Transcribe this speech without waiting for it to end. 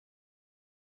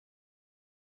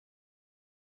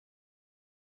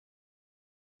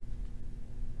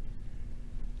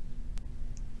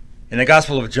In the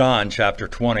Gospel of John, chapter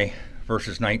 20,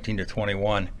 verses 19 to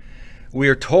 21, we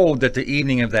are told that the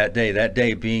evening of that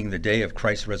day being the day of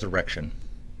Christ's resurrection,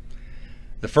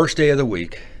 the first day of the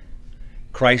week,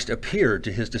 Christ appeared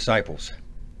to his disciples.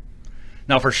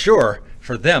 Now, for sure,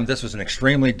 for them, this was an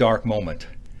extremely dark moment.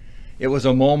 It was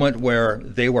a moment where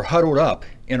they were huddled up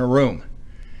in a room.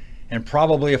 And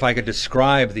probably if I could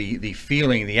describe the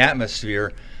feeling, the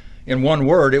atmosphere, in one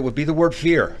word, it would be the word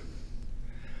fear.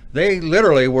 They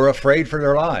literally were afraid for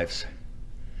their lives.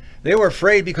 They were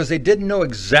afraid because they didn't know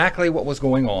exactly what was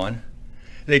going on.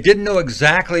 They didn't know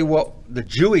exactly what the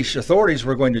Jewish authorities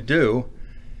were going to do.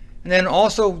 And then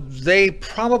also, they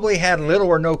probably had little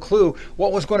or no clue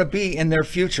what was going to be in their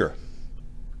future.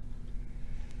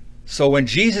 So when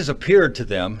Jesus appeared to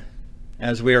them,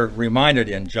 as we are reminded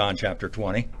in John chapter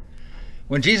 20,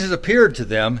 when Jesus appeared to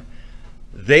them,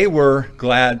 they were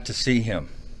glad to see him.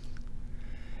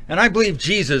 And I believe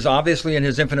Jesus, obviously in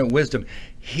his infinite wisdom,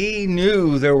 he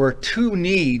knew there were two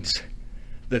needs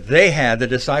that they had, the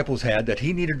disciples had, that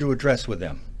he needed to address with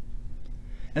them.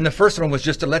 And the first one was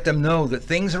just to let them know that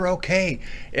things are okay.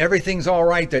 Everything's all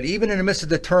right, that even in the midst of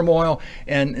the turmoil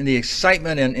and the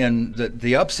excitement and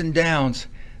the ups and downs,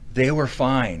 they were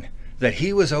fine, that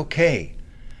he was okay.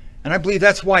 And I believe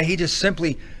that's why he just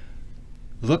simply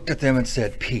looked at them and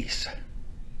said, peace.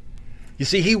 You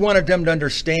see, he wanted them to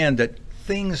understand that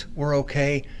things were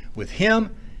okay with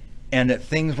him and that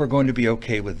things were going to be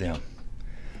okay with them.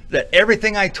 That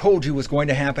everything I told you was going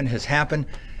to happen has happened,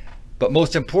 but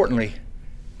most importantly,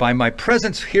 by my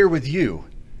presence here with you,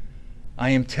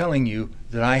 I am telling you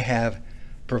that I have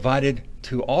provided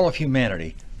to all of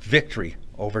humanity victory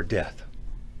over death.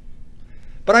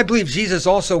 But I believe Jesus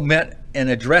also met and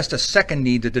addressed a second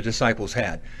need that the disciples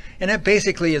had. And that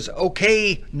basically is,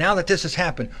 okay, now that this has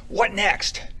happened, what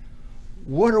next?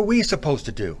 What are we supposed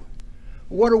to do?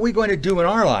 What are we going to do in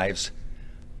our lives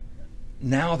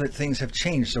now that things have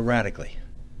changed so radically?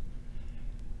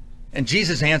 And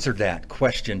Jesus answered that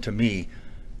question to me.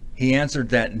 He answered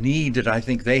that need that I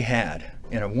think they had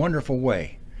in a wonderful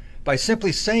way by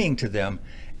simply saying to them,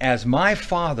 as my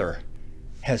Father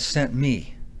has sent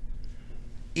me,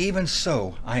 even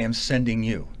so I am sending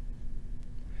you.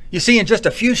 You see, in just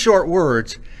a few short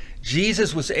words,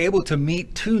 Jesus was able to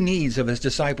meet two needs of his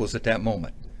disciples at that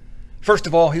moment. First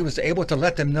of all, he was able to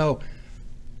let them know,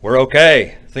 we're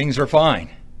okay, things are fine.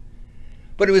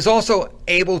 But he was also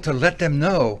able to let them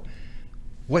know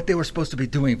what they were supposed to be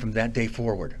doing from that day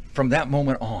forward, from that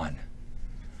moment on.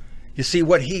 You see,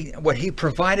 what he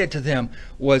provided to them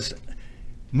was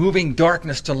moving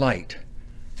darkness to light.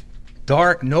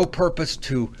 Dark, no purpose,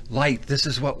 to light. This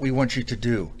is what we want you to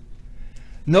do.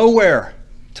 Nowhere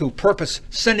to purpose,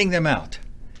 sending them out.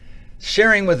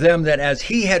 Sharing with them that as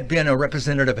he had been a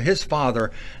representative of his Father,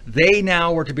 they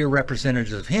now were to be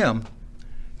representatives of him,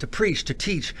 to preach, to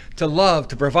teach, to love,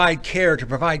 to provide care, to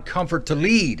provide comfort, to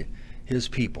lead his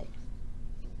people.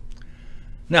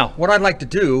 Now, what I'd like to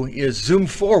do is zoom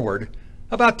forward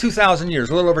about 2,000 years,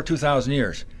 a little over 2,000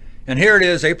 years. And here it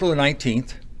is, April the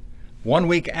 19th, 1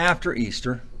 week after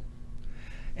Easter.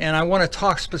 And I want to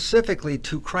talk specifically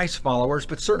to Christ followers,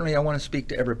 but certainly I want to speak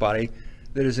to everybody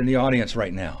that is in the audience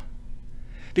right now.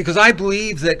 Because I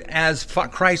believe that as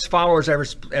Christ followers,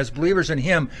 as believers in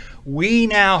him, we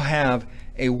now have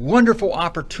a wonderful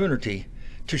opportunity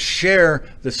to share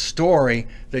the story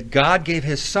that God gave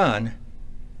his Son,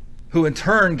 who in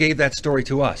turn gave that story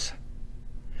to us.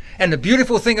 And the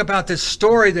beautiful thing about this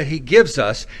story that he gives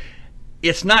us,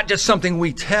 it's not just something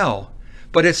we tell,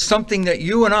 but it's something that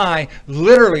you and I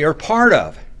literally are part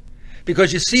of.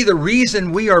 Because you see, the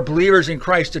reason we are believers in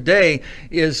Christ today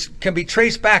can be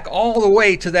traced back all the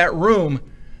way to that room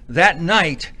that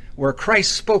night where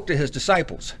Christ spoke to his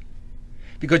disciples.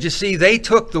 Because you see, they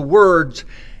took the words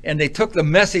and they took the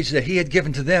message that he had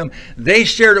given to them. They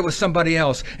shared it with somebody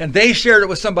else, and they shared it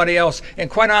with somebody else. And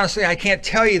quite honestly, I can't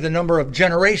tell you the number of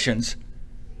generations.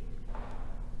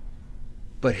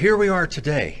 But here we are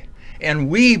today.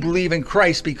 And we believe in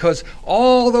Christ because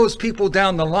all those people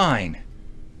down the line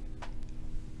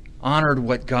honored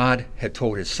what God had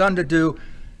told his Son to do,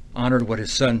 honored what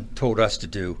his Son told us to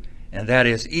do. And that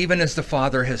is, even as the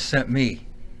Father has sent me,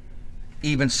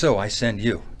 even so I send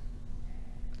you.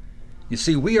 You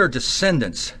see, we are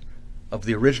descendants of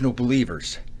the original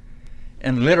believers.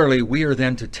 And literally, we are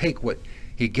then to take what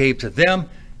he gave to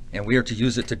them, and we are to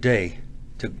use it today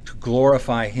to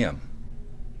glorify him.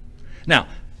 Now,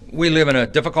 we live in a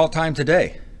difficult time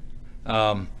today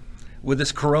with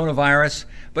this coronavirus.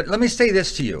 But let me say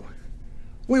this to you.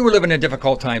 We were living in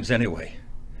difficult times anyway.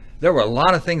 There were a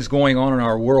lot of things going on in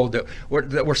our world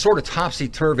that were sort of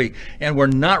topsy-turvy and were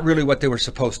not really what they were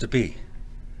supposed to be.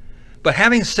 But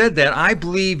having said that, I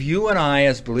believe you and I,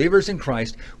 as believers in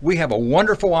Christ, we have a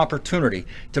wonderful opportunity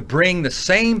to bring the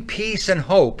same peace and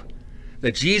hope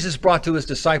that Jesus brought to his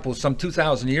disciples some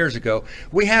 2,000 years ago.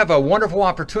 We have a wonderful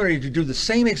opportunity to do the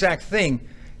same exact thing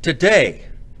today.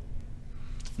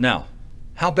 Now,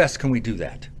 how best can we do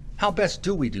that? How best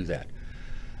do we do that?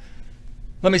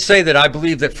 Let me say that I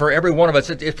believe that for every one of us,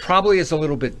 it probably is a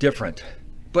little bit different.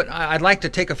 But I'd like to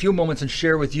take a few moments and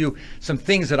share with you some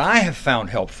things that I have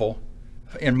found helpful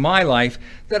in my life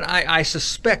that I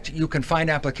suspect you can find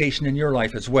application in your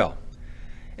life as well.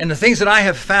 And the things that I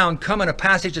have found come in a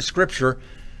passage of Scripture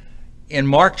in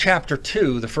Mark chapter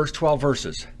 2, the first 12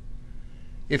 verses.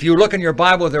 If you look in your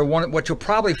Bible, what you'll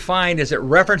probably find is it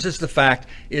references the fact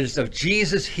is of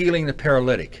Jesus healing the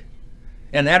paralytic.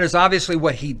 And that is obviously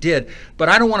what he did. But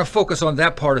I don't want to focus on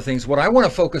that part of things. What I want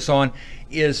to focus on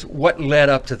is what led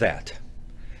up to that.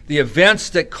 The events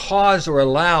that caused or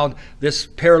allowed this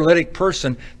paralytic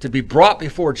person to be brought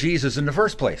before Jesus in the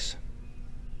first place.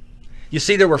 You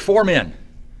see, there were 4 men.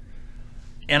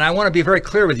 And I want to be very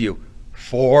clear with you.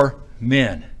 4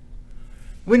 men.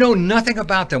 We know nothing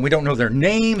about them. We don't know their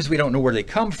names. We don't know where they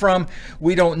come from.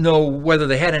 We don't know whether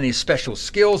they had any special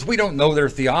skills. We don't know their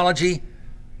theology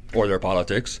or their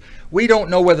politics. We don't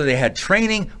know whether they had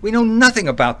training. We know nothing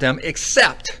about them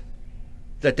except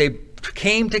that they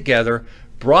came together,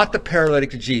 brought the paralytic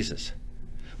to Jesus.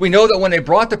 We know that when they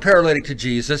brought the paralytic to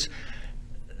Jesus,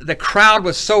 the crowd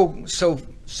was so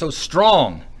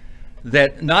strong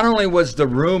that not only was the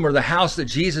room or the house that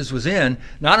Jesus was in,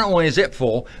 not only is it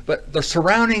full, but the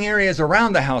surrounding areas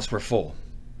around the house were full.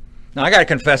 Now, I got to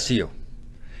confess to you,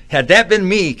 had that been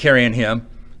me carrying him,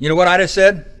 you know what I'd have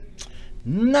said?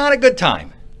 Not a good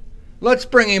time. Let's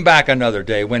bring him back another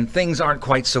day when things aren't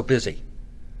quite so busy.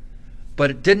 But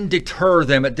it didn't deter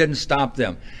them. It didn't stop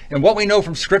them. And what we know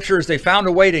from Scripture is they found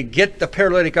a way to get the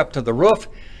paralytic up to the roof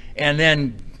and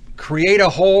then create a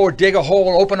hole or dig a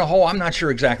hole, open a hole. I'm not sure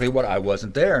exactly what. I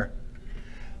wasn't there.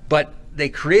 But they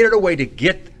created a way to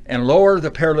get and lower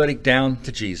the paralytic down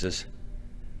to Jesus.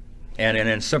 And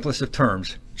in simplest of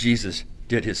terms, Jesus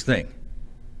did his thing.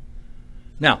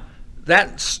 Now,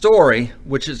 that story,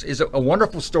 which is a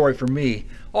wonderful story for me,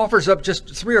 offers up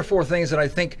just 3 or 4 things that I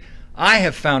think I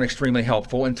have found extremely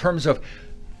helpful in terms of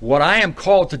what I am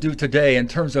called to do today, in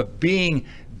terms of being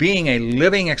a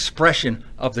living expression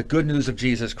of the good news of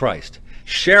Jesus Christ,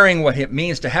 sharing what it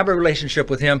means to have a relationship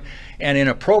with him, and in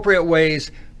appropriate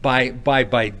ways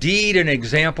by deed and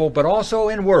example, but also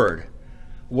in word,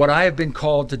 what I have been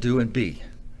called to do and be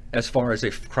as far as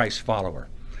a Christ follower.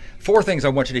 4 things I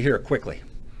want you to hear quickly.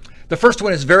 The first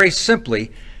one is very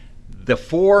simply, the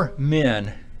 4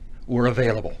 men were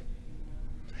available.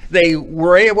 They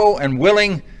were able and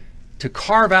willing to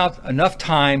carve out enough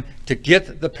time to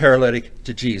get the paralytic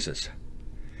to Jesus.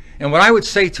 And what I would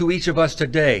say to each of us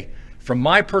today, from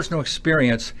my personal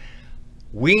experience,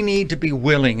 we need to be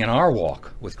willing in our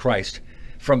walk with Christ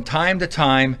from time to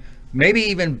time, maybe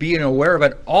even being aware of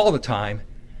it all the time,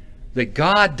 that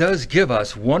God does give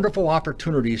us wonderful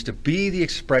opportunities to be the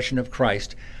expression of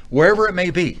Christ wherever it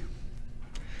may be.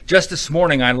 Just this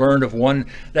morning, I learned of one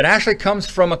that actually comes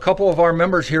from a couple of our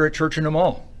members here at Church in the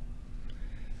Mall.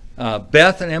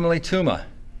 Beth and Emily Tuma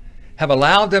have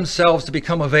allowed themselves to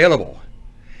become available,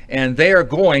 and they are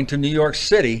going to New York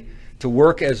City to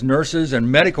work as nurses and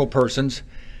medical persons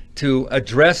to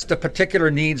address the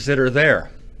particular needs that are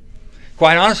there.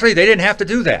 Quite honestly, they didn't have to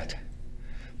do that,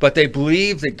 but they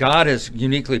believe that God has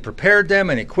uniquely prepared them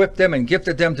and equipped them and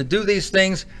gifted them to do these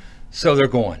things, so they're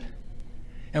going.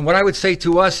 And what I would say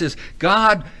to us is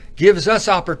God gives us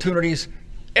opportunities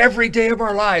every day of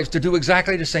our lives to do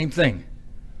exactly the same thing.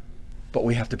 But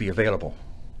we have to be available.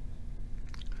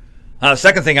 The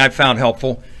second thing I've found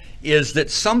helpful is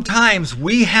that sometimes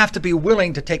we have to be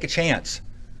willing to take a chance.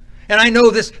 And I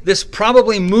know this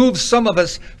probably moves some of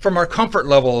us from our comfort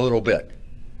level a little bit.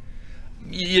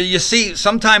 You see,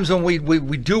 sometimes when we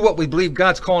do what we believe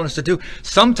God's calling us to do,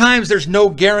 sometimes there's no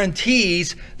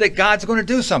guarantees that God's going to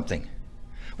do something.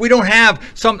 We don't have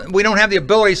the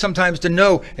ability sometimes to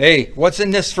know, hey, what's in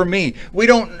this for me? We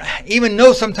don't even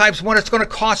know sometimes what it's going to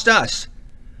cost us.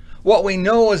 What we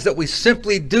know is that we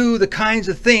simply do the kinds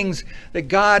of things that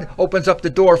God opens up the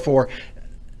door for,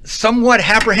 somewhat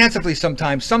apprehensively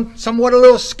sometimes, somewhat a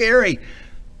little scary.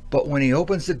 But when he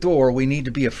opens the door, we need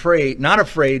to be not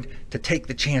afraid to take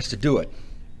the chance to do it.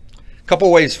 A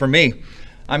couple ways for me.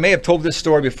 I may have told this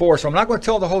story before, so I'm not going to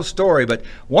tell the whole story, but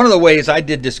one of the ways I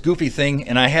did this goofy thing,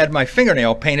 and I had my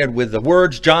fingernail painted with the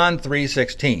words John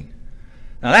 3:16.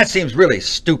 Now that seems really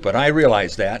stupid, I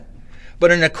realize that.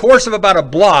 But in the course of about a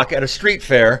block at a street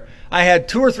fair, I had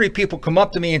 2 or 3 people come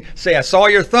up to me and say, "I saw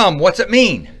your thumb. What's it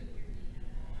mean?"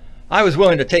 I was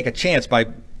willing to take a chance by,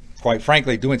 quite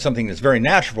frankly, doing something that's very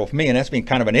natural for me, and that's being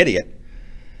kind of an idiot.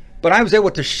 But I was able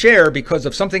to share, because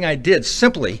of something I did,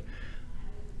 simply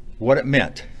what it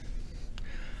meant.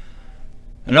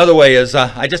 Another way is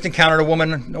I just encountered a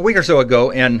woman a week or so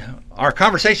ago, and our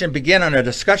conversation began on a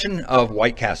discussion of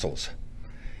White Castles.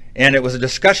 And it was a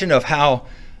discussion of how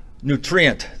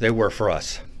nutrient they were for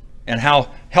us and how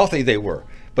healthy they were.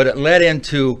 But it led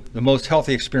into the most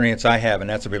healthy experience I have, and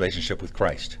that's a relationship with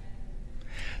Christ.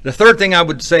 The third thing I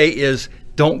would say is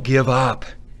don't give up.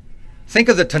 Think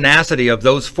of the tenacity of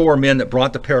those 4 men that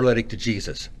brought the paralytic to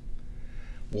Jesus.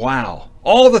 Wow.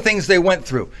 All the things they went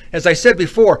through. As I said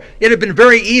before, it had been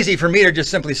very easy for me to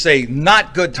just simply say,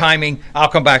 not good timing, I'll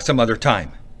come back some other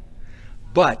time.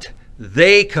 But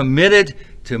they committed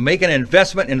to make an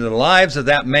investment into the lives of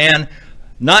that man,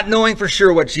 not knowing for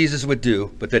sure what Jesus would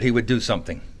do, but that he would do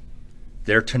something.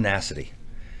 Their tenacity.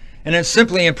 And then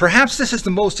simply, and perhaps this is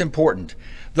the most important,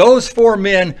 those 4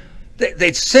 men,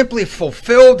 they simply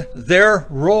fulfilled their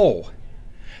role.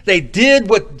 They did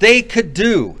what they could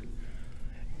do,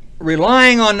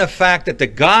 relying on the fact that the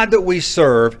God that we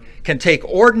serve can take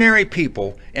ordinary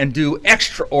people and do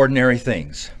extraordinary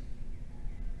things.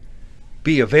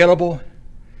 Be available.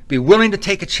 Be willing to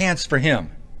take a chance for him.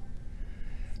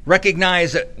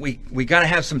 Recognize that we got to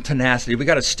have some tenacity. We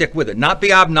got to stick with it. Not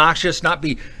be obnoxious, not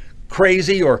be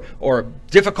crazy or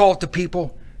difficult to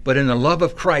people, but in the love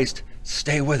of Christ,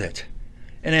 stay with it.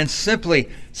 And then simply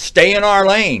stay in our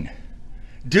lane.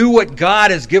 Do what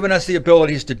God has given us the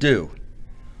abilities to do.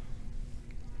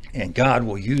 And God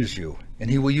will use you, and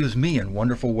he will use me in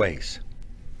wonderful ways.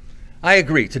 I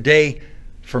agree, today,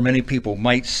 for many people,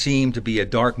 might seem to be a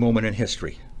dark moment in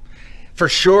history. For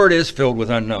sure it is filled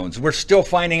with unknowns. We're still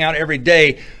finding out every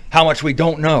day how much we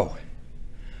don't know.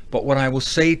 But what I will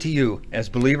say to you as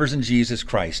believers in Jesus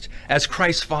Christ, as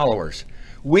Christ's followers,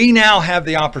 we now have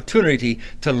the opportunity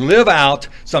to live out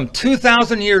some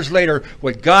 2,000 years later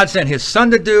what God sent his Son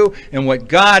to do and what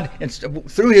God,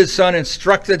 through his Son,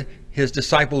 instructed his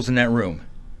disciples in that room.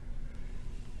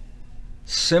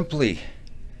 Simply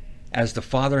as the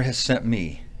Father has sent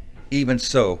me, even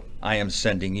so I am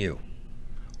sending you.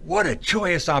 What a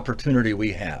joyous opportunity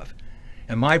we have.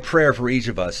 And my prayer for each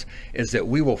of us is that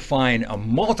we will find a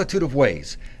multitude of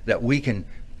ways that we can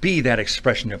be that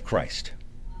expression of Christ.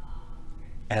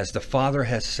 As the Father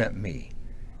has sent me,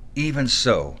 even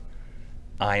so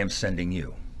I am sending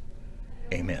you.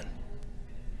 Amen.